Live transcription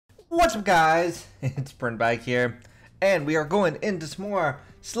What's up, guys? It's Brent back here, and we are going into some more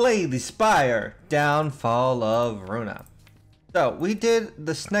Slay the Spire, Downfall of Ruina. So, we did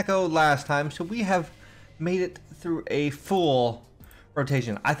the Snecko last time, so we have made it through a full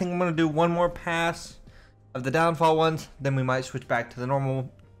rotation. I think I'm going to do one more pass of the Downfall ones, then we might switch back to the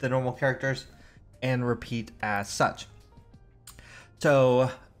normal characters and repeat as such.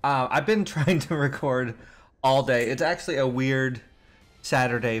 So, I've been trying to record all day. It's actually a weird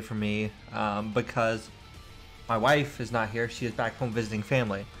Saturday for me because my wife is not here. She is back home visiting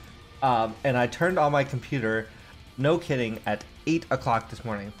family, and I turned on my computer, no kidding, at 8 o'clock this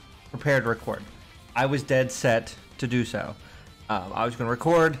morning, prepared to record. I was dead set to do so. I was going to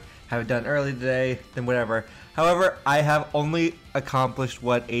record, have it done early today, then whatever. However, I have only accomplished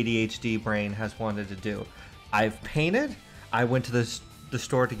what ADHD brain has wanted to do. I've painted. I went to the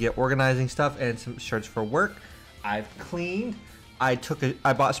store to get organizing stuff and some shirts for work. I've cleaned. I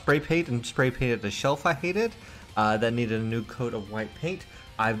bought spray paint and spray painted the shelf I hated that needed a new coat of white paint.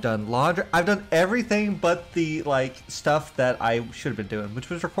 I've done laundry. I've done everything but the stuff that I should have been doing,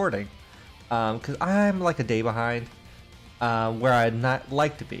 which was recording. Because I'm like a day behind where I'd not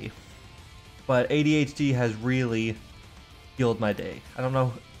like to be. But ADHD has really fueled my day. I don't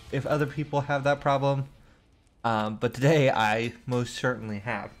know if other people have that problem, but today I most certainly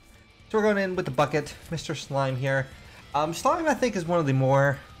have. So we're going in with the bucket, Mr. Slime here. Slime, I think, is one of the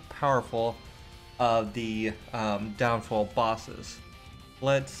more powerful of the Downfall bosses.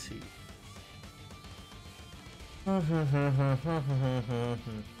 Let's see.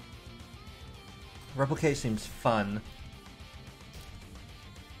 Replicate seems fun,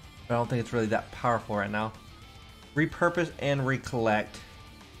 but I don't think it's really that powerful right now. Repurpose and recollect.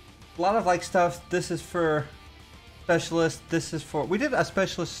 A lot of stuff. This is for specialist. This is for... We did a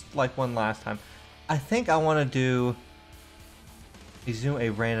specialist one last time. I think I want to do... Zoom a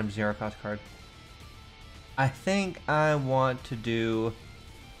random zero cost card. I think I want to do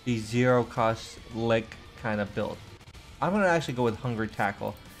the zero cost lick kind of build. I'm going to actually go with Hungry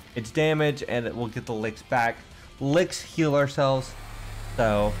Tackle. It's damage and it will get the licks back. Licks heal ourselves.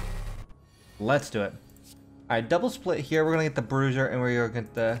 So let's do it. Alright, double split here. We're going to get the Bruiser and we're going to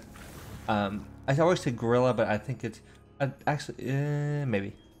get the... I always say Gorilla, but I think it's... actually,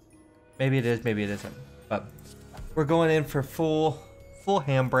 maybe. Maybe it is, maybe it isn't. But we're going in for full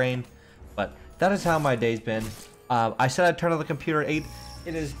ham brain, but that is how my day's been. I said I'd turn on the computer at 8.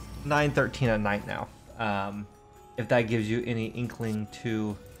 It is 9:13 at night now. If that gives you any inkling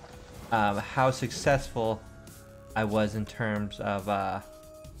to how successful I was in terms of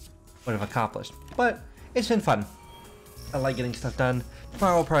what I've accomplished. But it's been fun. I like getting stuff done.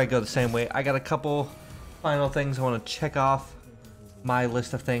 Tomorrow will probably go the same way. I got a couple final things I want to check off my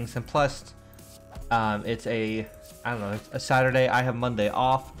list of things, and plus it's I don't know, it's a Saturday. I have Monday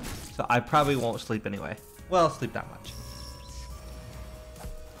off, so I probably won't sleep anyway. Well, sleep that much.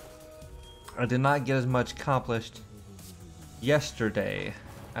 I did not get as much accomplished yesterday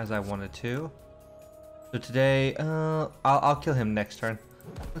as I wanted to. So today, I'll kill him next turn.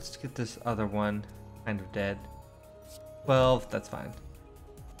 Let's get this other one kind of dead. 12, that's fine.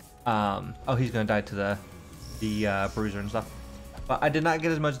 Oh, he's gonna die to the Bruiser and stuff. But I did not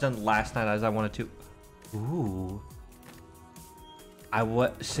get as much done last night as I wanted to. Ooh.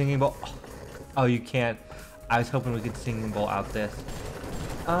 Singing bowl. Oh, you can't. I was hoping we could singing bowl out this.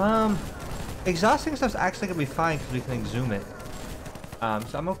 Exhausting stuff's actually gonna be fine because we can exhume it.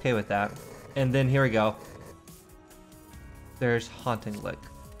 So I'm okay with that. And then here we go. There's Haunting Lick.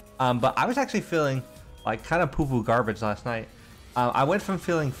 But I was actually feeling kind of poo-poo garbage last night. I went from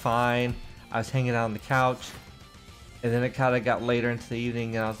feeling fine. I was hanging out on the couch. And then it kind of got later into the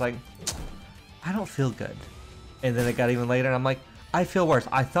evening and I was like, I don't feel good. And then it got even later and I'm like, I feel worse.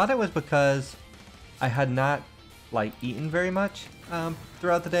 I thought it was because I had not eaten very much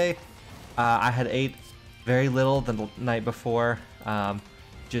throughout the day. I had ate very little the night before,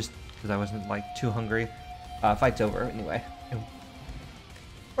 just because I wasn't too hungry. Fight's over anyway.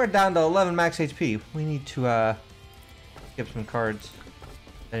 We're down to 11 max HP. We need to skip some cards.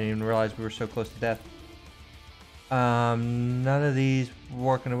 I didn't even realize we were so close to death. None of these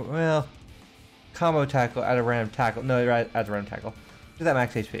working. Well, combo tackle at a random tackle. No, right at a random tackle. Do that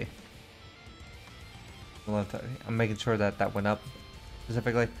max HP. 11:30. I'm making sure that went up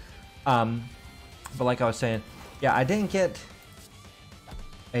specifically. But like I was saying, yeah, I didn't get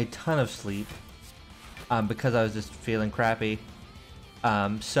a ton of sleep because I was just feeling crappy.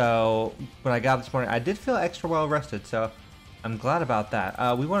 So when I got up this morning, I did feel extra well rested. So I'm glad about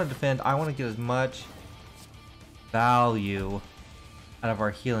that. We want to defend. I want to get as much value out of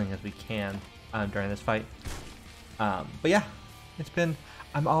our healing as we can during this fight. But yeah, it's been...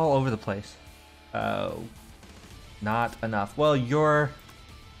 I'm all over the place. Oh, not enough. Well, you're...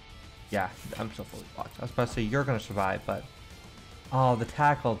 Yeah, I'm still fully blocked. I was about to say you're going to survive, but... Oh, the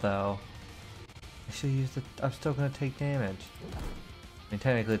tackle, though. I should use the... I'm still going to take damage. I mean,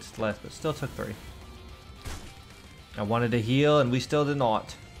 technically it's less, but still took 3. I wanted to heal, and we still did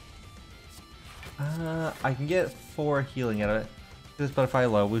not. I can get 4 healing out of it. This butterfly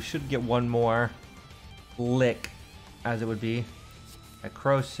low. We should get 1 more lick, as it would be. A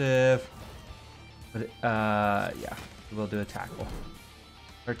corrosive. But, yeah, we'll do a tackle.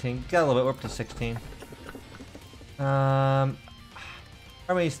 13. Got a little bit. We're up to 16. I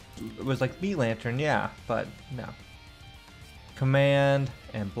mean, it was like Meat Lantern, yeah, but no. Command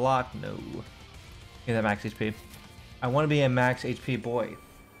and block, no. Get that max HP. I want to be a max HP boy.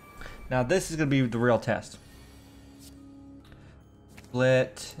 Now this is going to be the real test.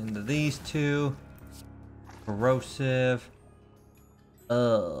 Split into these 2. Corrosive.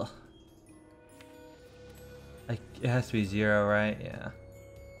 Ugh. It has to be 0, right? Yeah.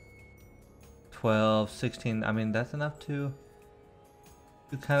 12, 16. I mean, that's enough to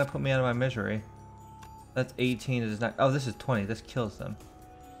kind of put me out of my misery. That's 18. It is not. Oh, this is 20. This kills them.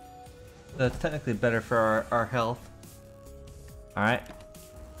 That's technically better for our health. All right.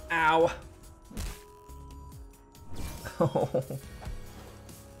 Ow.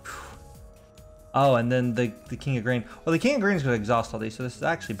 Oh, and then the King of Green. Well, the King of Green is going to exhaust all these, so this is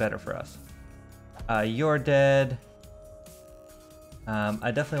actually better for us. You're dead.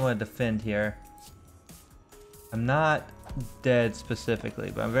 I definitely want to defend here. I'm not dead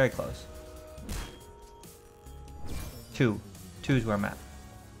specifically, but I'm very close. 2. 2 is where I'm at.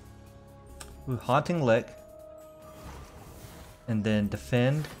 Ooh, Haunting Lick. And then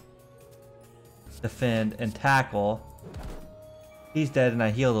defend. Defend and tackle. He's dead and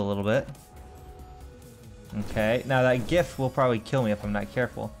I healed a little bit. Okay, now that gift will probably kill me if I'm not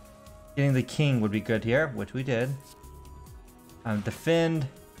careful. Getting the king would be good here, which we did. Defend.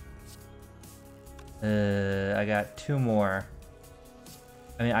 I got 2 more.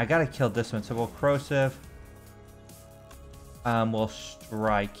 I mean, I gotta kill this one, so we'll corrosive. We'll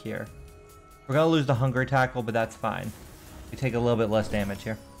strike here. We're gonna lose the hungry tackle, but that's fine. We take a little bit less damage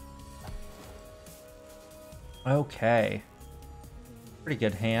here. Okay. Pretty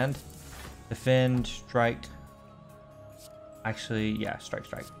good hand. Defend, strike. Actually, yeah, strike.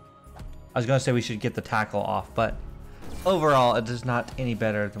 I was gonna say we should get the tackle off, but overall, it is not any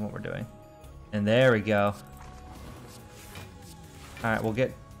better than what we're doing. And there we go. Alright, we'll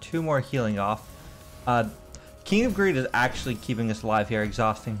get 2 more healing off. King of Greed is actually keeping us alive here,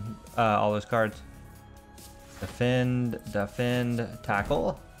 exhausting all those cards. Defend,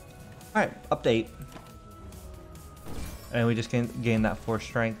 tackle. Alright, update. And we just gained that 4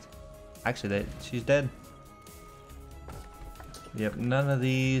 strength. Actually, she's dead. Yep, none of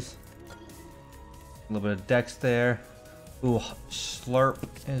these. A little bit of dex there. Ooh, Slurp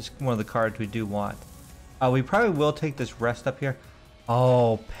is one of the cards we do want. We probably will take this rest up here.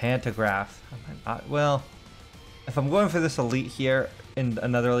 Oh, Pantograph. Well, if I'm going for this elite here in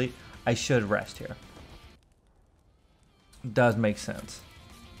another elite, I should rest here. Does make sense.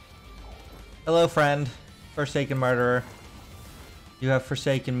 Hello, friend. Forsaken murderer. You have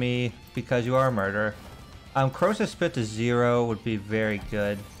forsaken me because you are a murderer. Corrosive Spit to 0 would be very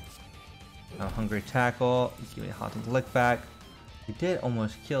good. Hungry Tackle. Give me a Haunting Lick back. We did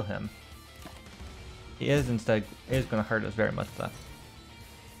almost kill him. He is going to hurt us very much though.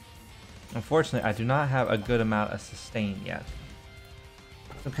 Unfortunately, I do not have a good amount of sustain yet.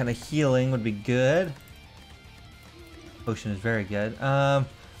 Some kind of healing would be good. Potion is very good.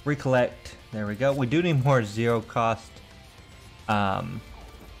 Recollect. There we go. We do need more 0 cost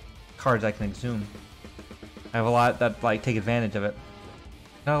cards I can exhume. I have a lot that like take advantage of it.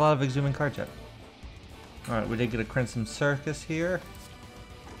 Not a lot of exhuming cards yet. Alright, we did get a Crimson Circus here.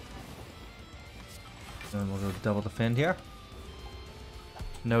 And we'll go double defend here.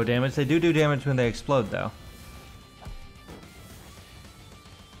 No damage. They do damage when they explode though.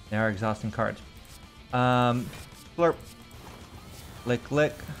 They are exhausting cards. Slurp.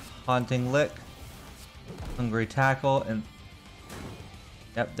 Lick. Haunting Lick. Hungry Tackle. And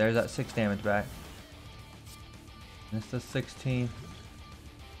yep, there's that 6 damage back. This is 16.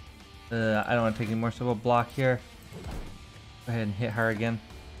 I don't want to take any more, so we'll block here. Go ahead and hit her again.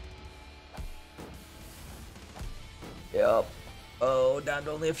 Yep. Oh, down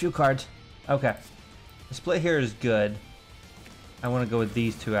to only a few cards. Okay. The split here is good. I want to go with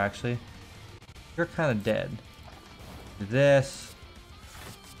these 2 actually. You're kind of dead. This.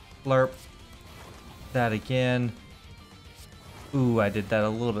 Slurp. That again. Ooh, I did that a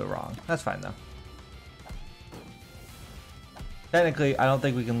little bit wrong. That's fine though. Technically, I don't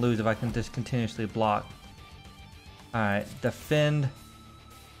think we can lose if I can just continuously block. Alright, defend.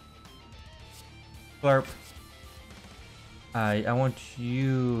 Slurp. I want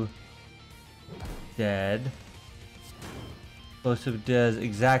you dead. Explosive does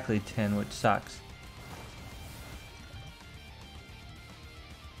exactly 10, which sucks.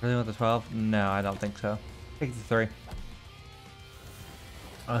 Really want the 12? No, I don't think so. Take the 3.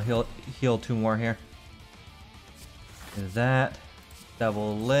 I'll heal 2 more here. Do that.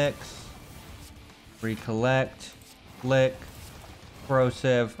 Double licks. Recollect. Lick.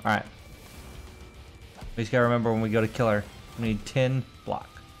 Corrosive. Alright. We just gotta remember when we go to kill her, we need 10 block.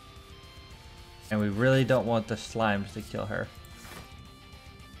 And we really don't want the slimes to kill her.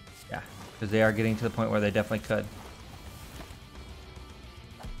 Yeah, because they are getting to the point where they definitely could.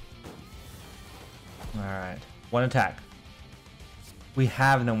 Alright. 1 attack. We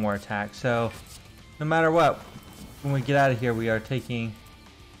have no more attack, so no matter what, when we get out of here, we are taking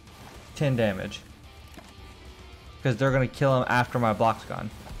 10 damage. Because they're going to kill him after my block's gone.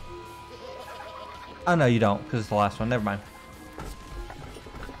 Oh, no, you don't, because it's the last one. Never mind.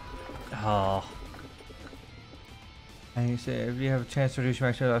 Oh. And you say, if you have a chance to reduce your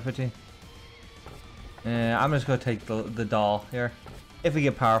maximum by 15. I'm just going to take the doll here. If we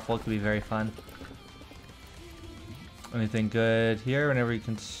get powerful, it could be very fun. Anything good here? Whenever you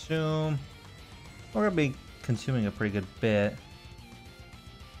consume. We're going to be consuming a pretty good bit.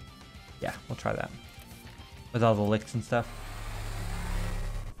 Yeah, we'll try that. With all the licks and stuff.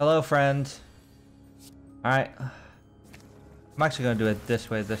 Hello, friend. Alright. I'm actually going to do it this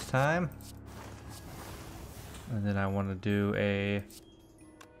way this time. And then I want to do a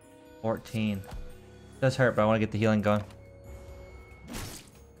 14. It does hurt, but I want to get the healing going.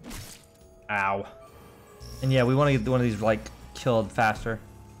 Ow. And yeah, we want to get one of these, like, killed faster.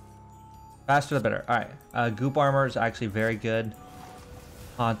 Faster the better. Alright. Goop armor is actually very good.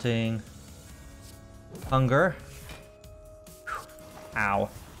 Haunting. Hunger. Ow.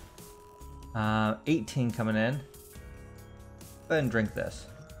 18 coming in. Go ahead and drink this.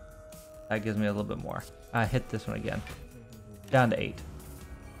 That gives me a little bit more. I hit this one again. Down to 8.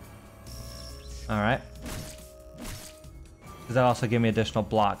 Alright. Does that also give me additional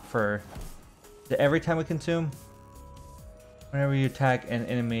block for every time we consume? Whenever you attack an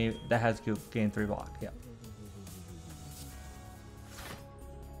enemy that has goop, gain 3 block. Yep.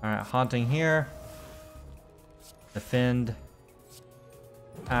 Alright, haunting here. Defend.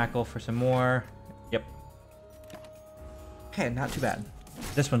 Tackle for some more. Yep. Okay, not too bad.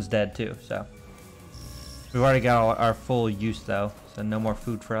 This one's dead too, so. We've already got our full use though, so no more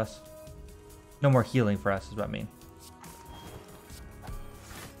food for us. No more healing for us is what I mean.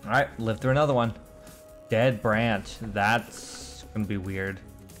 Alright, live through another one. Dead branch. That's gonna be weird.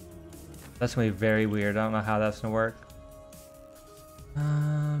 That's gonna be very weird. I don't know how that's gonna work.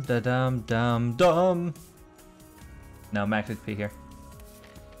 Da-dum-dum-dum. No, max XP here.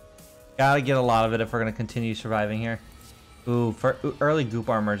 Gotta get a lot of it if we're gonna continue surviving here. Ooh, for early goop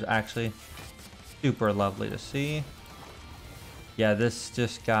armor is actually super lovely to see. Yeah, this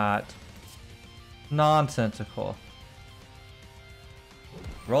just got nonsensical.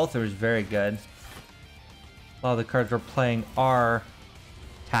 Roll through is very good. A lot of the cards we're playing are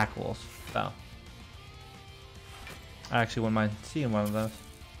tackles, so I actually wouldn't mind seeing one of those.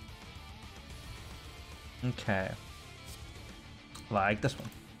 Okay. Like this one.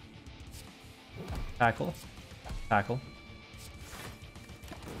 Tackle. Tackle.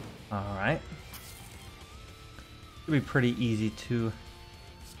 Alright. Should be pretty easy to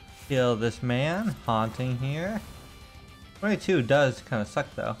kill this man. Haunting here. 22 does kind of suck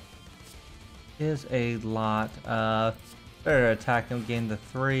though. Is a lot of better attack him, gain the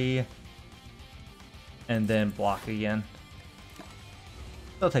 3, and then block again.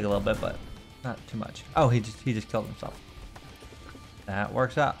 It'll take a little bit, but not too much. Oh, he just killed himself. That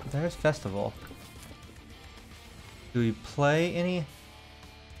works out. There's Festival. Do we play any?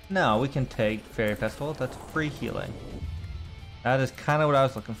 No, we can take Fairy Festival. That's free healing. That is kind of what I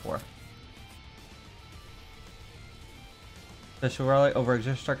was looking for. Special Relic over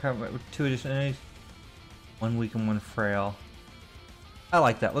exert start combat with 2 additional enemies. 1 weak and 1 frail. I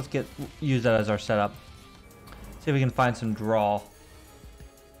like that. Let's use that as our setup. See if we can find some draw.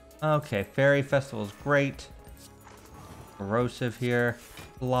 Okay, Fairy Festival is great. Corrosive here.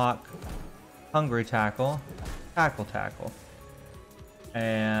 Block. Hungry Tackle. Tackle.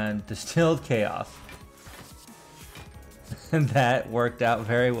 And Distilled Chaos. And that worked out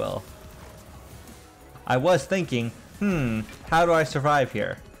very well. I was thinking, how do I survive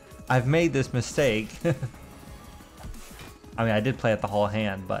here? I've made this mistake. I mean, I did play it the whole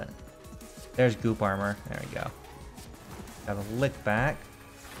hand, but there's goop armor. There we go. Got a lick back.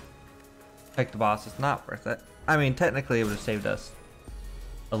 Pick the boss, it's not worth it. I mean, technically it would have saved us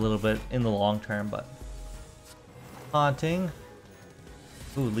a little bit in the long term, but... Haunting.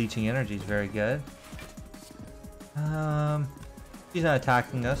 Ooh, leeching energy is very good. He's not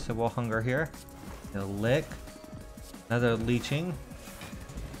attacking us, so we'll hunger here. A lick. Another leeching.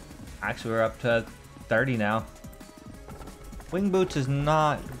 Actually, we're up to 30 now. Wing boots is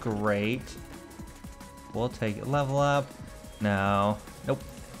not great. We'll take it. Level up. No. Nope.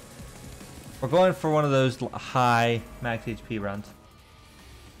 We're going for one of those high max HP runs.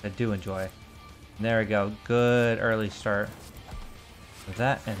 I do enjoy. And there we go. Good early start. With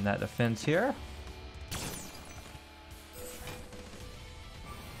that and that defense here.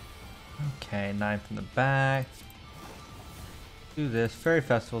 Okay, 9 from the back. Do this. Fairy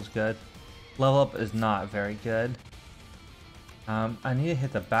Festival's good. Level up is not very good. I need to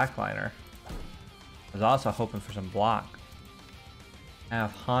hit the backliner. I was also hoping for some block. I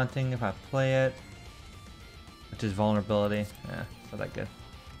have Haunting if I play it, which is vulnerability. Yeah, not that good.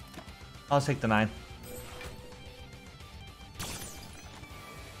 I'll take the 9.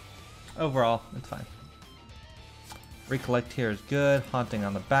 Overall, it's fine. Recollect here is good. Haunting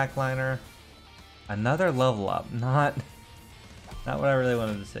on the backliner. Another level up. Not what I really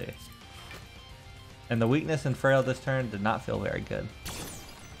wanted to see. And the weakness and frail this turn did not feel very good.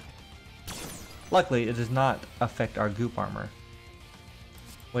 Luckily, it does not affect our goop armor,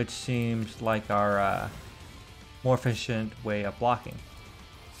 which seems like our more efficient way of blocking,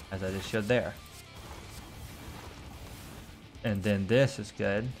 as I just showed there. And then this is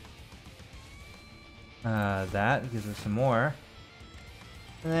good. That gives us some more.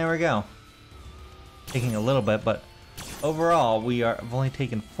 And there we go. Taking a little bit, but overall I've only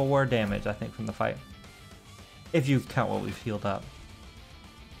taken 4 damage, I think, from the fight. If you count what we've healed up.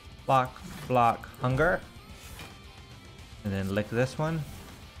 Block, block, hunger. And then lick this one.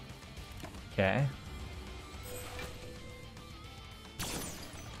 Okay.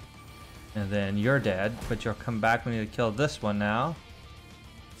 And then you're dead, but you'll come back. We need to kill this one now.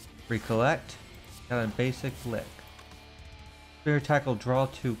 Recollect. Got a basic lick. Spirit tackle, draw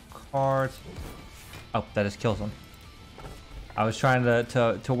 2 cards. Oh, that just kills him. I was trying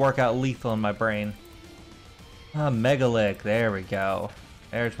to work out lethal in my brain. Mega lick, there we go.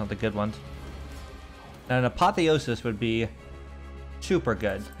 There's one of the good ones. And an apotheosis would be super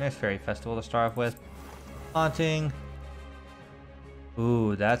good. There's Fairy Festival to start off with. Haunting.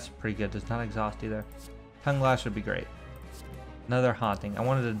 Ooh, that's pretty good. Does not exhaust either. Tongue Lash would be great. Another Haunting. I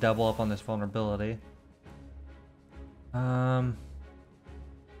wanted to double up on this vulnerability. Oh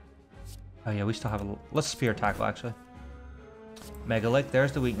yeah, we still have a... Let's Spear Tackle, actually. Mega Lick,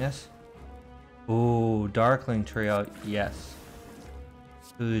 there's the weakness. Ooh, Darkling Trio, yes.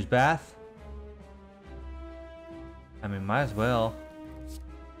 Ooze Bath. I mean, might as well.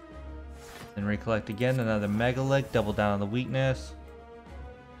 Then Recollect again, another Mega Lick, double down on the weakness.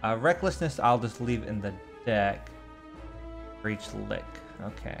 Recklessness, I'll just leave in the deck. Breach Lick,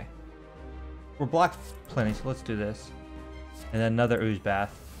 okay. We're blocked plenty, so let's do this. And then another Ooze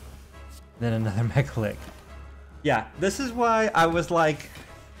Bath. Then another Mega Lick. Yeah, this is why I was like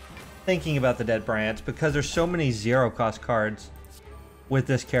thinking about the Dead Branch, because there's so many 0-cost cards with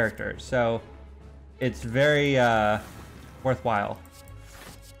this character, so it's very worthwhile.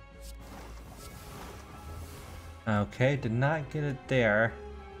 Okay, did not get it there.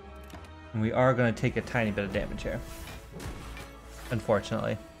 And we are going to take a tiny bit of damage here.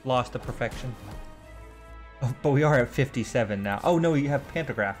 Unfortunately. Lost to perfection. Oh, but we are at 57 now. Oh no, you have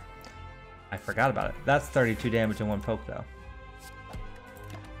Pantograph. I forgot about it. That's 32 damage in 1 poke though.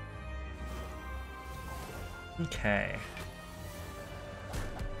 Okay.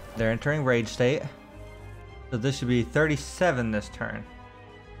 They're entering Rage State. So this should be 37 this turn.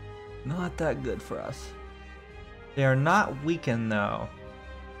 Not that good for us. They are not weakened though.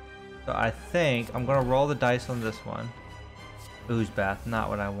 So I think I'm going to roll the dice on this one. Ooze Bath, not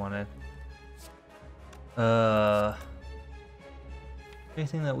what I wanted.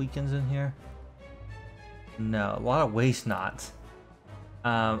 Anything that weakens in here? No, a lot of Waste Knots.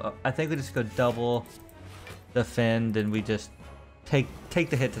 I think we just go double defend and we just take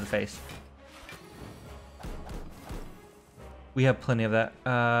the hit to the face. We have plenty of that.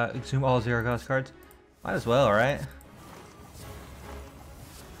 Exhume all 0-cost cards. Might as well, right?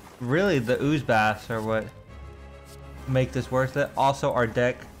 Really, the Ooze Baths are what make this worth it. Also, our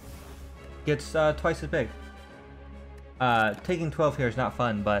deck gets twice as big. Taking 12 here is not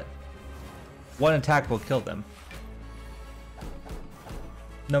fun, but one attack will kill them.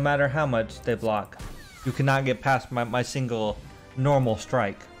 No matter how much they block. You cannot get past my single normal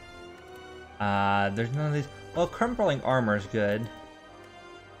strike. There's none of these. Well, crumbling armor is good.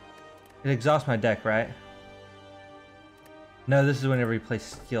 It exhausts my deck, right? No, this is whenever you play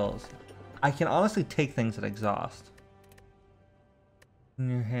skills. I can honestly take things that exhaust. In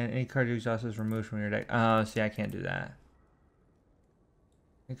your hand, any card you exhaust is removed from your deck. Oh, see, I can't do that.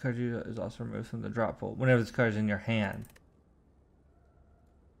 Any card you is also removed from the drop pool. Whenever this card is in your hand.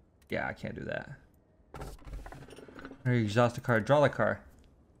 Yeah, I can't do that. Or you exhaust a card, draw the card.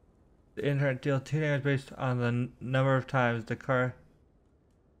 The internet deal 2 damage based on the number of times the card.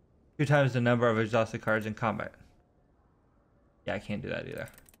 2 times the number of exhausted cards in combat. Yeah, I can't do that either.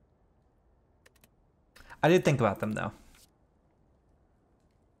 I did think about them though.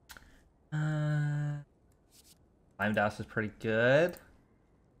 Slime Douse is pretty good.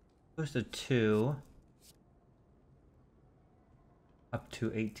 Goes to 2. Up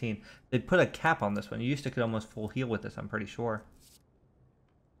to 18. They put a cap on this one. You used to could almost full heal with this, I'm pretty sure.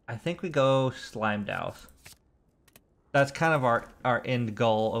 I think we go Slime Douse. That's kind of our end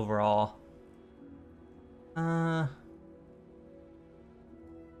goal overall. I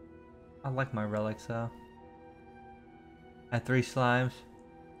like my relics though. At 3 slimes.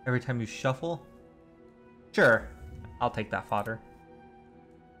 Every time you shuffle. Sure, I'll take that fodder.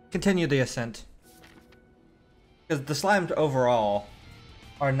 Continue the ascent. Because the slimes overall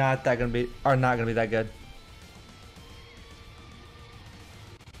are not gonna be that good.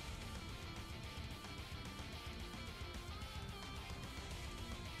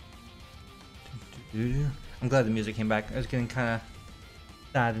 I'm glad the music came back. I was getting kind of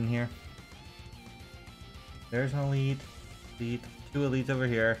sad in here. There's an elite, 2 elites over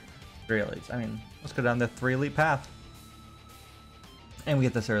here, 3 elites. I mean, let's go down the 3 elite path. And we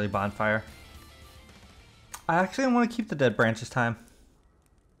get this early bonfire. I actually want to keep the dead branch this time.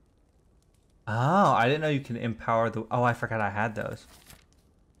 Oh, I didn't know you can empower the... Oh, I forgot I had those.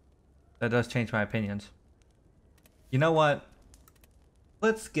 That does change my opinions. You know what?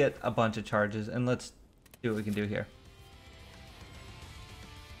 Let's get a bunch of charges and let's see what we can do here.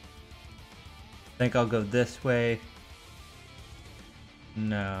 I think I'll go this way.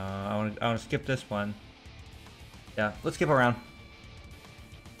 No, I want to skip this one. Yeah, let's skip around.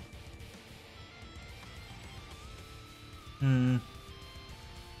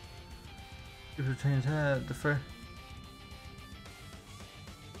 The first.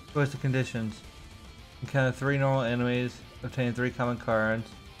 What's the conditions? Encounter 3 normal enemies. Obtain 3 common cards.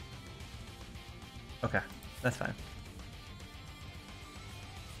 Okay, that's fine.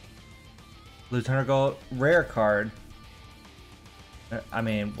 Lieutenant Gold, rare card. I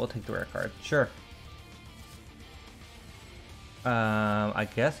mean, we'll take the rare card. Sure. I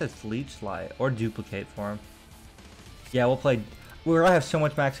guess it's Leech Light or Duplicate form. Yeah, we'll play. We already have so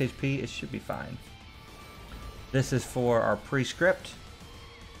much max HP, it should be fine. This is for our prescript.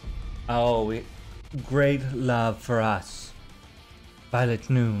 Oh, great love for us. Violet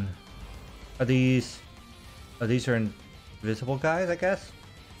Noon. Are these... Oh, these are invisible guys, I guess?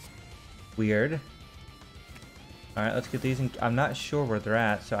 Weird. Alright, let's get these in... I'm not sure where they're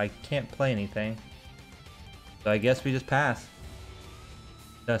at, so I can't play anything. So I guess we just pass.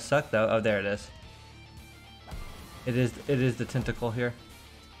 Does suck though. Oh, there it is. It is the tentacle here.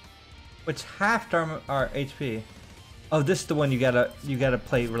 Which halved our HP. Oh, this is the one you gotta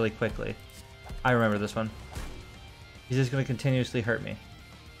play really quickly. I remember this one. He's just gonna continuously hurt me.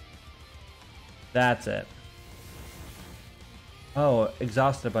 That's it. Oh,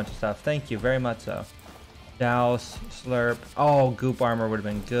 exhausted a bunch of stuff. Thank you very much so. Douse, slurp. Oh, goop armor would have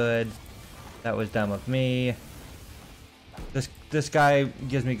been good. That was dumb of me. This guy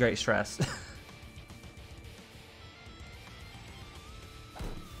gives me great stress.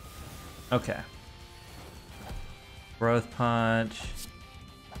 Okay. Growth punch.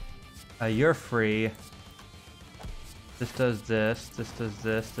 You're free. This does this. This does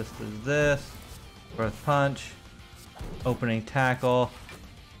this. This does this. Growth punch. Opening tackle.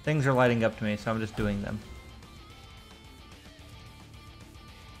 Things are lighting up to me, so I'm just doing them.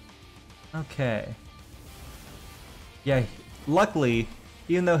 Okay. Yeah, luckily,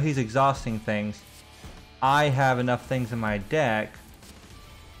 even though he's exhausting things, I have enough things in my deck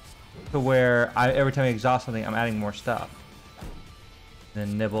to where every time I exhaust something, I'm adding more stuff.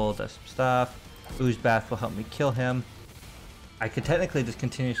 Then Nibble does some stuff. Ooze Bath will help me kill him. I could technically just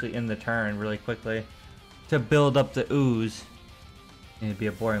continuously end the turn really quickly to build up the ooze. It'd be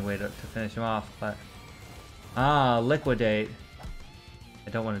a boring way to finish him off, but... Ah, Liquidate. I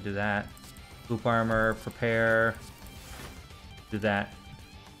don't want to do that. Goop Armor, Prepare. Do that.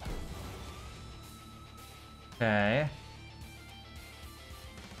 Okay.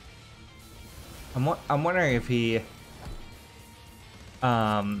 I'm wondering if he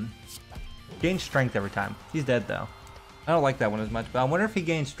Gains strength every time. He's dead though. I don't like that one as much, but I wonder if he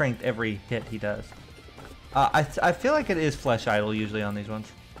gains strength every hit he does. I feel like it is Flesh Idol usually on these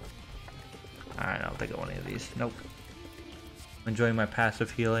ones. I don't think I want any of these. Nope. I'm enjoying my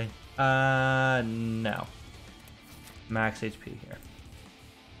passive healing. No. Max HP here.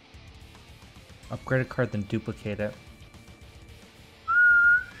 Upgrade a card, then duplicate it.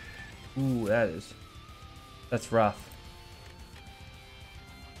 Ooh, that's rough.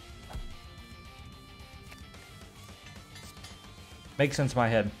 Makes sense in my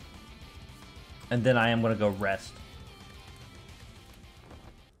head. And then I am going to go rest.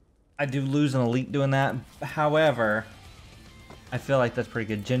 I do lose an elite doing that. However, I feel like that's pretty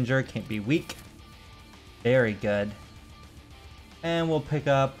good. Ginger can't be weak. Very good. And we'll pick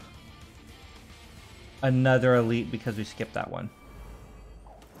up another elite because we skipped that one.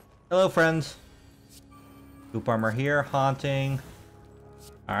 Hello, friends. Goop armor here. Haunting.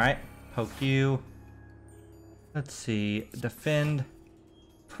 Alright. Poke you. Let's see. Defend.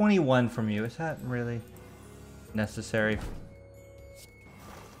 21 from you. Is that really necessary?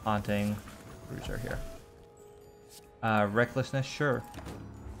 Haunting. Bruiser here. Recklessness. Sure.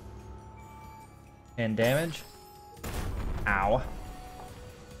 And damage. Ow.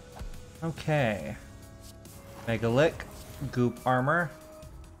 Okay. Mega Lick. Goop armor.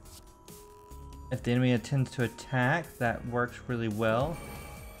 If the enemy intends to attack, that works really well.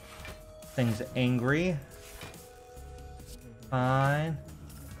 Thing's angry. Fine.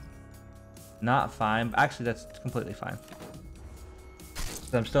 Not fine. Actually, that's completely fine.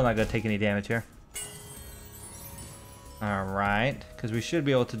 So I'm still not going to take any damage here. Alright. Because we should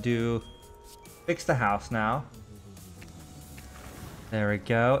be able to fix the house now. There we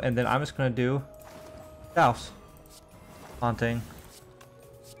go. And then I'm just going to do Douse. Haunting.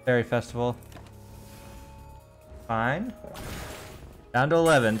 Fairy Festival. Fine. Down to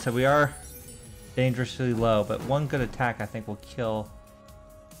 11, so we are dangerously low, but one good attack I think will kill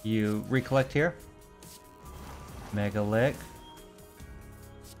you. Recollect here. Mega Lick.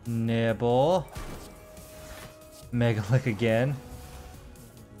 Nibble. Mega Lick again.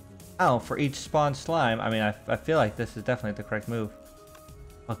 Oh, for each spawn slime, I mean, I feel like this is definitely the correct move.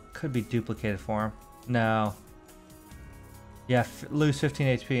 Well, could be duplicated for him. No. Yeah, lose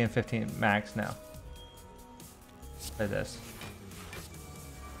 15 HP and 15 max now. Play this.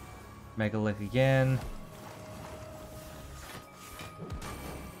 Mega Lick again.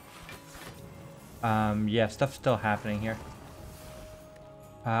 Yeah, stuff's still happening here.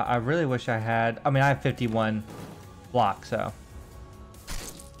 I really wish I had... I mean, I have 51 block, so...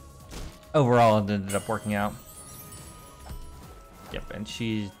 Overall, it ended up working out. Yep, and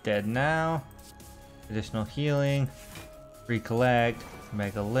she's dead now. Additional healing. Recollect.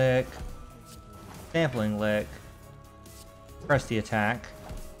 Mega Lick. Sampling Lick. Press the attack.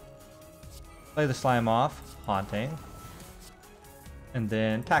 Play the slime off. Haunting. And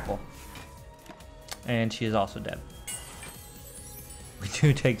then tackle. And she is also dead. We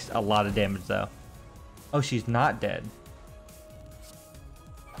do take a lot of damage though. Oh, she's not dead.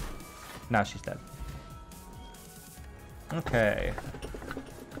 Now she's dead. Okay.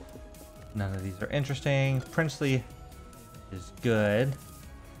 None of these are interesting. Princely is good.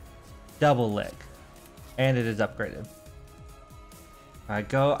 Double Lick. And it is upgraded.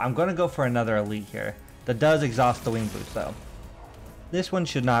 I'm gonna go for another elite here. That does exhaust the wing boots though. This one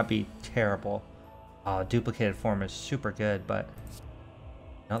should not be terrible. Oh, duplicated form is super good, but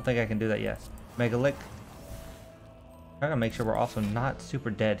I don't think I can do that yet. Mega Lick. Trying to make sure we're also not super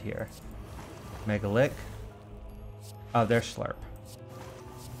dead here. Mega Lick. Oh, there's Slurp.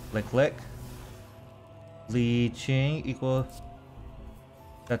 Lick Lick. Leeching equal.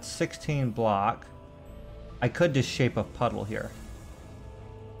 That's 16 block. I could just shape a puddle here.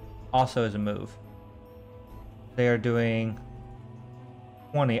 Also as a move. They are doing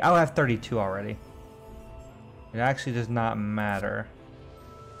 20. I'll have 32 already. It actually does not matter.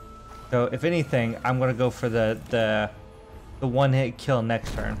 So if anything, I'm gonna go for the one-hit kill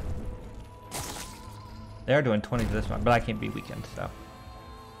next turn. They're doing 20 to this one, but I can't be weakened, so.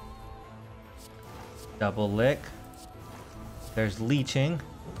 Double Lick. There's Leeching.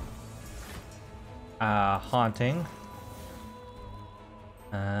 Haunting.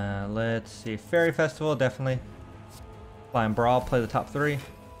 Let's see. Fairy Festival, definitely. Slime Brawl, play the top 3.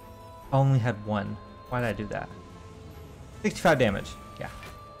 Only had 1. Why did I do that? 65 damage. Yeah.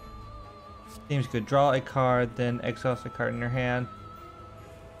 Seems good. Draw a card, then exhaust a card in your hand.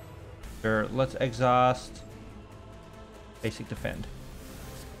 Sure, let's exhaust. Basic defend.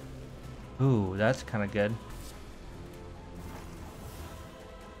 Ooh, that's kind of good.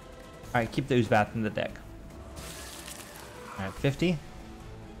 Alright, keep the Ooze Bath in the deck. Alright, 50.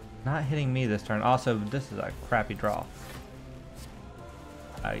 Not hitting me this turn. Also, this is a crappy draw.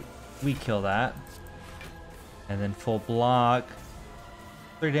 We kill that. And then full block.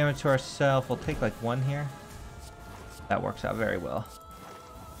 3 damage to ourselves. We'll take like 1 here. That works out very well.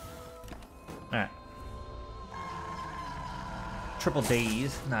 Alright. Triple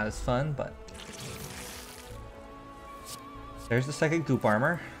days. Not as fun, but... There's the second goop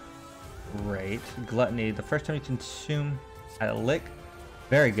armor. Great. Gluttony. The first time you consume at a lick.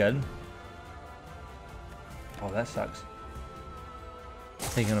 Very good. Oh, that sucks.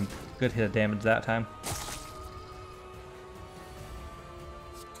 Taking a good hit of damage that time.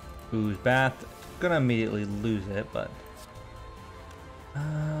 Ooze Bath. Gonna immediately lose it, but...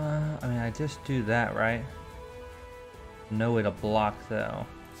 I mean, I just do that, right? No way to block, though.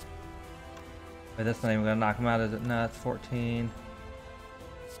 Wait, that's not even gonna knock him out, is it? No, that's 14.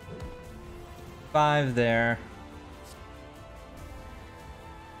 5 there.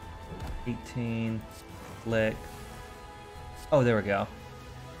 18. Lick. Oh, there we go.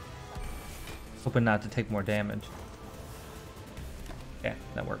 Hoping not to take more damage. Yeah,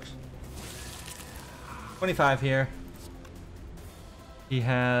 that works. 25 here. He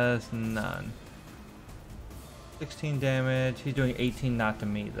has none. 16 damage. He's doing 18 not to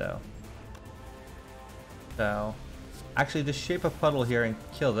me, though. So, actually, just shape a puddle here and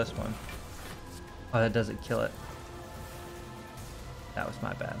kill this one. Oh, that doesn't kill it. That was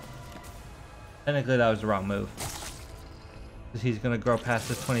my bad. Technically, that was the wrong move. Because he's going to grow past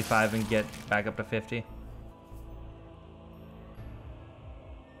this 25 and get back up to 50.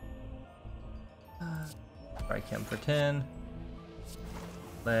 Strike him for 10.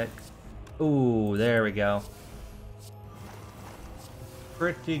 Lick. Ooh, there we go.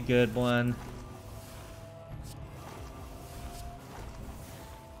 Pretty good one.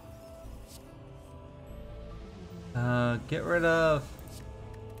 Get rid of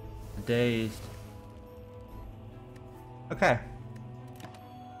the dazed. Okay.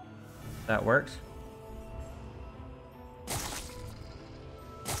 That works.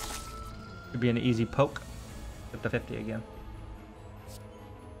 Could be an easy poke. Up to 50 again.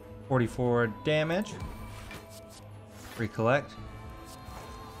 44 damage. Recollect.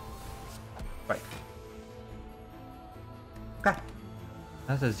 Right. Okay.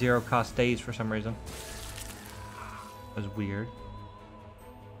 That's a 0 cost daze for some reason. That was weird.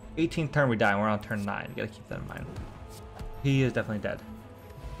 18th turn we die, and we're on turn 9. You gotta keep that in mind. He is definitely dead.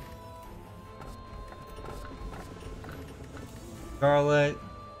 Scarlet,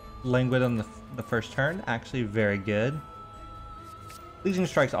 languid on the first turn, actually very good. Legion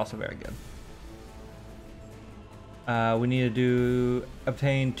Strike's also very good. We need to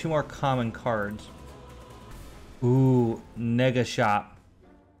obtain 2 more common cards. Ooh, Nega Shop.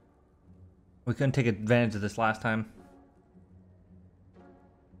 We couldn't take advantage of this last time.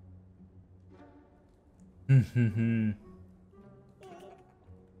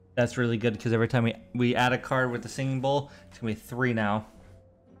 That's really good because every time we add a card with the singing bowl, it's gonna be 3 now.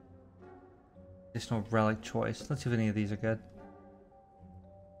 Additional relic choice. Let's see if any of these are good.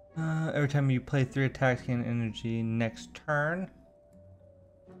 Every time you play 3 attacks, gain energy next turn.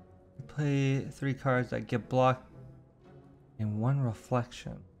 You play 3 cards that get blocked in 1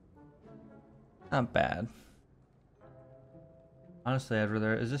 reflection. Not bad. Honestly, I'd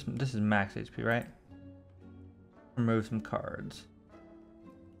rather. This is max HP, right? Remove some cards.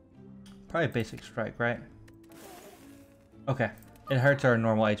 Probably basic strike, right? Okay. It hurts our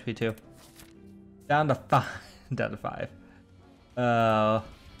normal HP too. Down to 5. Down to 5.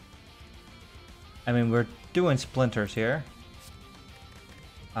 I mean, we're doing splinters here.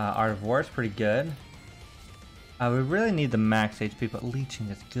 Art of War is pretty good. We really need the max HP, but leeching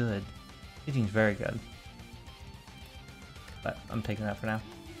is good. Leeching is very good. But I'm taking that for now.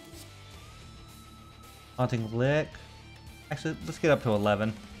 Haunting Lick. Actually, let's get up to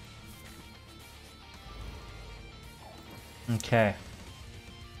 11. Okay.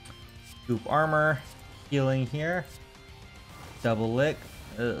 Goop Armor. Healing here. Double Lick.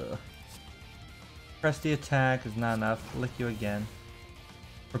 Ugh. Press the attack is not enough. Lick you again.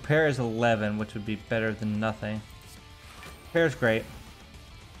 Repair is 11, which would be better than nothing. Repair is great.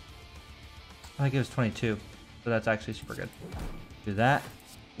 I think it was 22, so that's actually super good. Do that.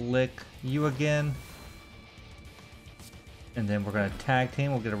 Lick you again. And then we're going to tag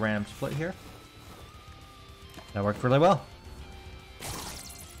team. We'll get a random split here. That worked really well.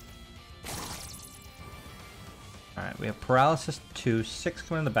 Alright, we have Paralysis 2, 6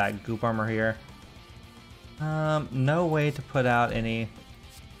 coming in the bag. Goop Armor here. No way to put out any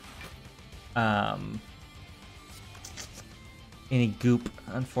goop,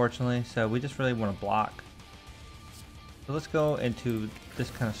 unfortunately, so we just really want to block. So let's go into this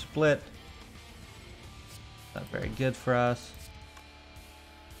kind of split. Not very good for us.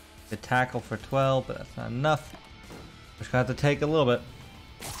 The tackle for 12, but that's not enough. We're just gonna have to take a little bit.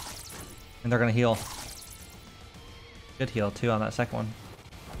 And they're gonna heal. Good heal too on that second one.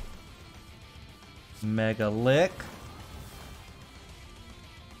 Mega Lick.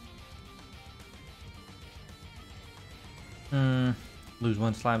 Lose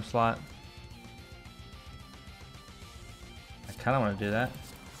one slime slot. I kind of want to do that.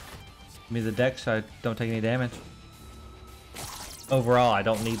 Give me the deck so I don't take any damage. Overall, I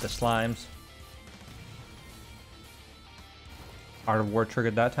don't need the slimes. Art of War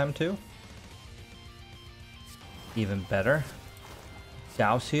triggered that time too. Even better.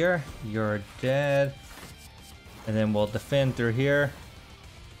 Douse here. You're dead. And then we'll defend through here.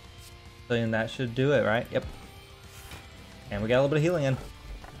 So then that should do it, right? Yep. And we got a little bit of healing in.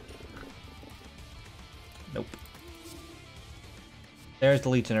 Nope. There's the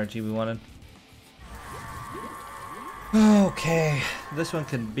leech energy we wanted. Okay. This one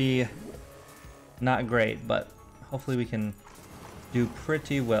could be not great, but hopefully we can do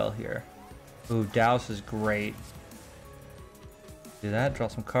pretty well here. Ooh, Douse is great. Do that, draw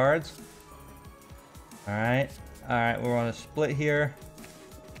some cards. Alright. Alright, we're on a split here.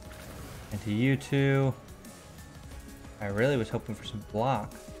 Into you two. I really was hoping for some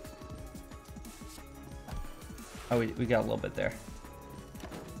block. Oh, we got a little bit there.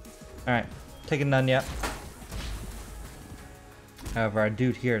 Alright, taking none yet. However, our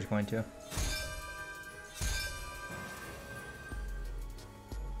dude here is going to.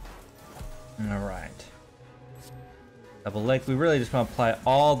 Alright. Double lick. We really just want to apply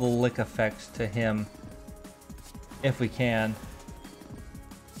all the lick effects to him if we can.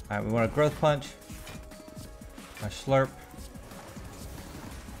 Alright, we want a growth punch. A slurp.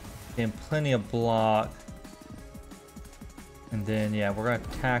 Getting plenty of block. And then, yeah, we're going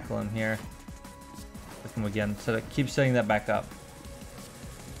to tackle him here. Lick him again. So keep setting that back up.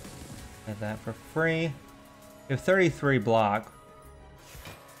 Get that for free. We have 33 block.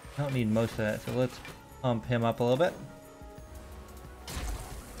 Don't need most of that, so let's pump him up a little bit.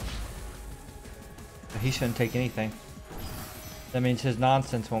 He shouldn't take anything. That means his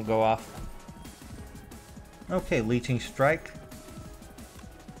nonsense won't go off. Okay, Leeching Strike.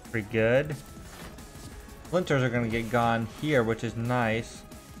 Pretty good. Splinters are going to get gone here, which is nice.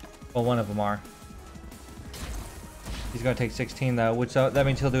 Well, one of them are. He's going to take 16 though, which that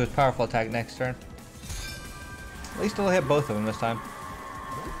means he'll do his powerful attack next turn. At least he'll hit both of them this time.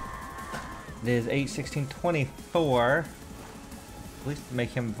 It is 8, 16, 24. At least make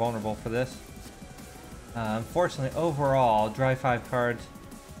him vulnerable for this. Unfortunately, overall, draw 5 cards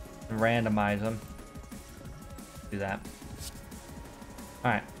and randomize them. Do that.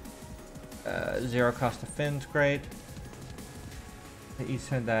 Alright. 0 cost defense, great. Each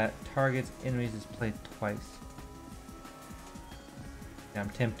turn that targets enemies is played twice. Yeah, I'm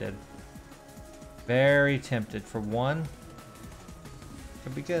tempted. Very tempted for 1.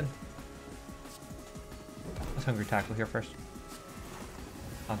 Could be good. Let's Hungry Tackle here first.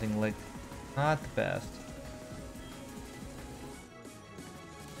 Haunting Lick. Not the best.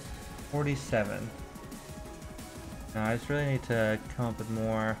 47. Now I just really need to come up with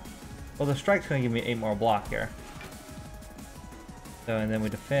more. Well, the strike's going to give me 8 more block here. So, and then we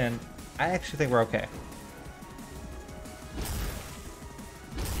defend. I actually think we're okay.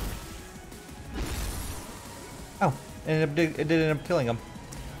 Oh, it did end up killing him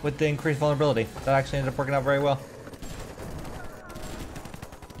with the increased vulnerability. That actually ended up working out very well.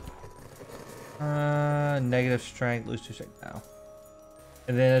 Negative strength, lose 2 strength now.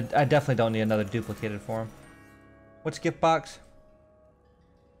 And then I definitely don't need another duplicated form. What's gift box?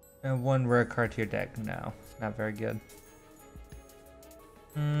 And 1 rare card to your deck. No, not very good.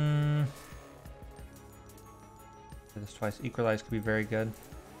 This twice. Equalize could be very good.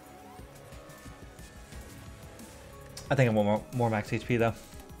 I think I want more max HP though.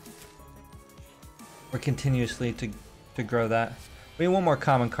 We're continuously to grow that. We need 1 more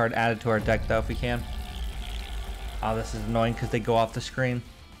common card added to our deck though if we can. Oh, this is annoying because they go off the screen.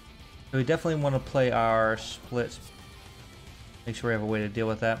 So we definitely want to play our splits. Make sure we have a way to deal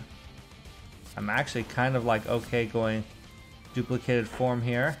with that. I'm actually kind of like okay going duplicated form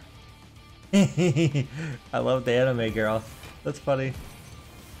here. I love the anime girl. That's funny.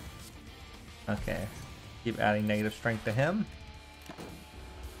 Okay. Keep adding negative strength to him.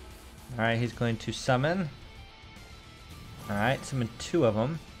 Alright, he's going to summon. Alright, summon 2 of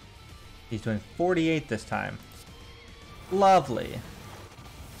them. He's doing 48 this time. Lovely.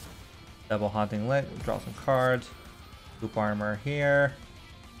 Double Haunting Lick. Draw some cards. Hoop Armor here.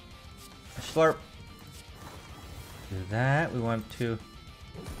 A Slurp. Do that. We want to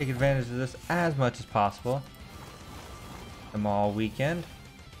take advantage of this as much as possible. Them all weekend.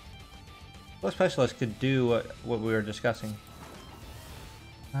 What specialist could do what we were discussing?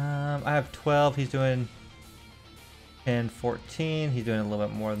 I have 12. He's doing 10, 14. He's doing a little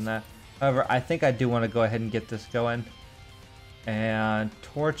bit more than that. However, I think I do want to go ahead and get this going. And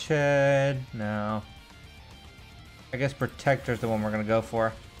Torchhead, no. I guess Protector's the one we're going to go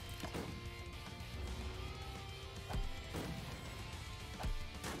for.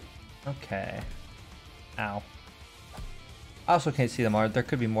 Okay. Ow. I also can't see them all. There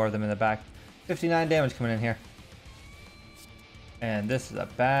could be more of them in the back. 59 damage coming in here. And this is a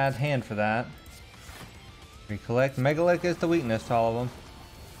bad hand for that. Recollect. Megalick is the weakness to all of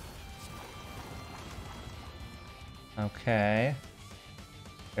them. Okay.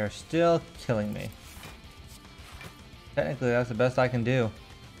 They're still killing me. Technically, that's the best I can do.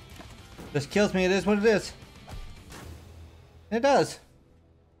 This kills me, it is what it is. It does.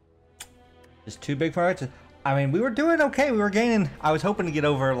 Just too big for it. I mean, we were doing okay. We were gaining. I was hoping to get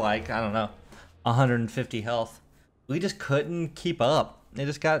over, like, I don't know, 150 health. We just couldn't keep up. It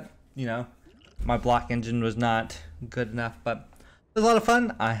just got, you know, my block engine was not good enough. But it was a lot of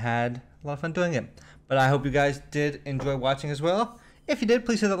fun. I had a lot of fun doing it. But I hope you guys did enjoy watching as well. If you did,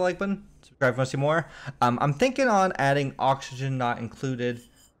 please hit that like button. Subscribe if you want to see more. I'm thinking on adding Oxygen Not Included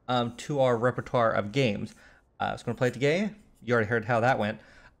to our repertoire of games. I was going to play it the game. You already heard how that went.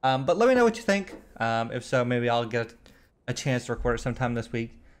 But let me know what you think. If so, maybe I'll get a chance to record it sometime this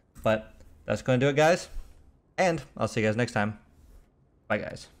week. But that's going to do it, guys. And I'll see you guys next time. Bye,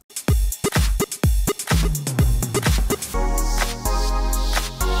 guys.